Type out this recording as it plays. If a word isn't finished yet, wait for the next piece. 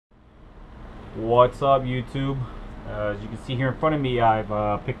What's up, YouTube? As you can see here in front of me,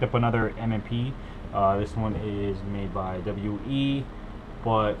 I've picked up another MMP. This one is made by WE,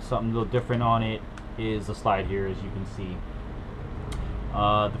 but something a little different on it is the slide here, as you can see.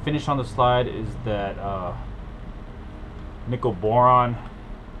 The finish on the slide is that nickel boron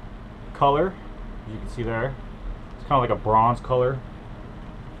color, as you can see there. It's kind of like a bronze color.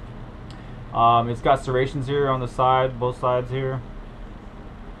 It's got serrations here on the side, both sides here,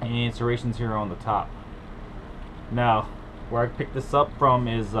 and serrations here on the top. Now, where I picked this up from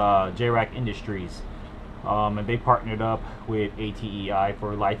is JRAK Industries, and they partnered up with ATEi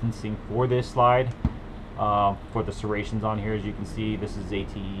for licensing for this slide. For the serrations on here, as you can see, this is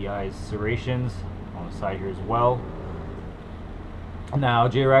ATEi's serrations on the side here as well. Now,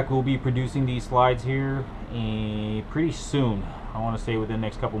 JRAK will be producing these slides here pretty soon. I want to say within the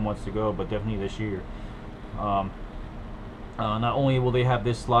next couple months to go, but definitely this year. Not only will they have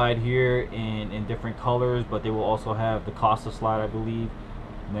this slide here in different colors, but they will also have the Costa slide, I believe.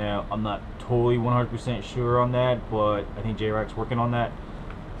 Now, I'm not totally 100% sure on that, but I think JRAK's working on that.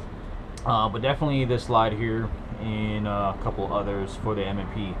 But definitely this slide here and a couple others for the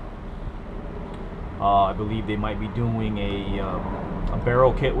MMP. I believe they might be doing a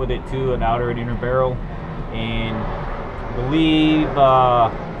barrel kit with it too, an outer and inner barrel, and I believe I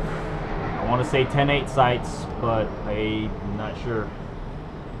want to say 10/8 sights, but I'm not sure.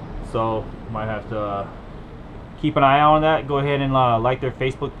 So might have to keep an eye out on that. Go ahead and like their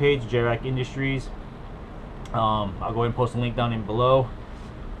Facebook page, JRAK Industries. I'll go ahead and post a link down in below.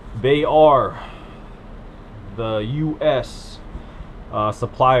 They are the U.S.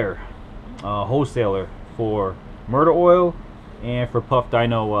 Supplier, wholesaler for murder oil and for puff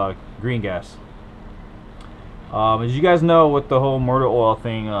dino green gas. As you guys know, with the whole murder oil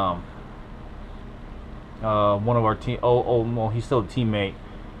thing, one of our team, well, he's still a teammate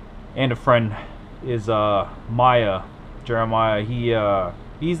and a friend, is Maya Jeremiah.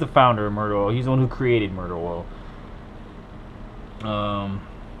 He's the founder of murder oil. He's the one who created murder oil.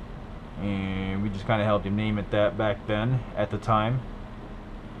 And we just kind of helped him name it that back then at the time.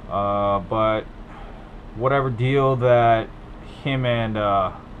 But whatever deal that him and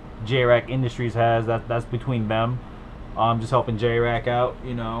JRAK Industries has, that's between them. I'm just helping JRAK out,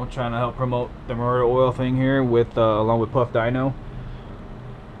 you know, trying to help promote the murder oil thing here with along with Puff Dino.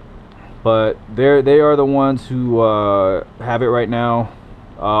 But they are the ones who have it right now,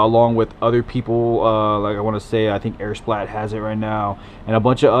 along with other people. Like I want to say, I think Airsplat has it right now, and a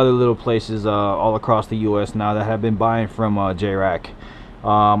bunch of other little places all across the U.S. now that have been buying from JRAK.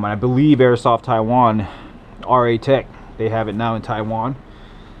 And I believe Airsoft Taiwan, ATEi, they have it now in Taiwan.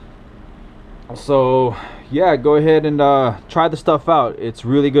 So yeah, go ahead and try the stuff out. It's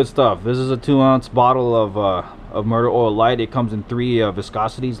really good stuff. This is a 2-ounce bottle of murder oil light. It comes in 3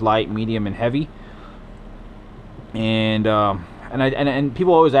 viscosities: light, medium, and heavy. And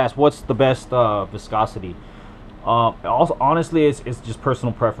people always ask, what's the best viscosity? Also, honestly, it's just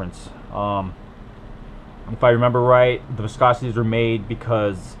personal preference. If I remember right, the viscosities were made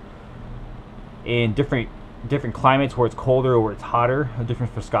because in different climates where it's colder or where it's hotter,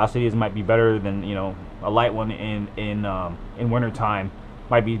 different viscosities might be better than, you know, a light one in winter time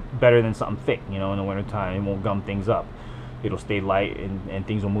might be better than something thick. You know, in the winter time, it won't gum things up. It'll stay light and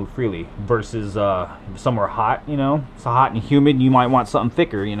things will move freely. Versus somewhere hot, you know, it's hot and humid, you might want something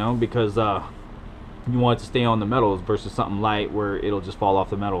thicker, you know, because you want it to stay on the metals, versus something light where it'll just fall off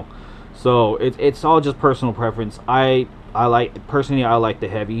the metal. So it's all just personal preference. I like the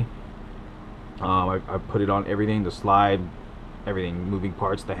heavy. I put it on everything: the slide, everything, moving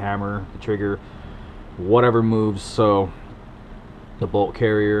parts, the hammer, the trigger, whatever moves. So the bolt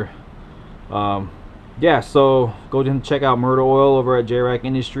carrier. Yeah, so go ahead and check out murder oil over at JRAK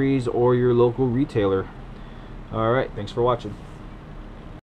Industries or your local retailer. All right, thanks for watching.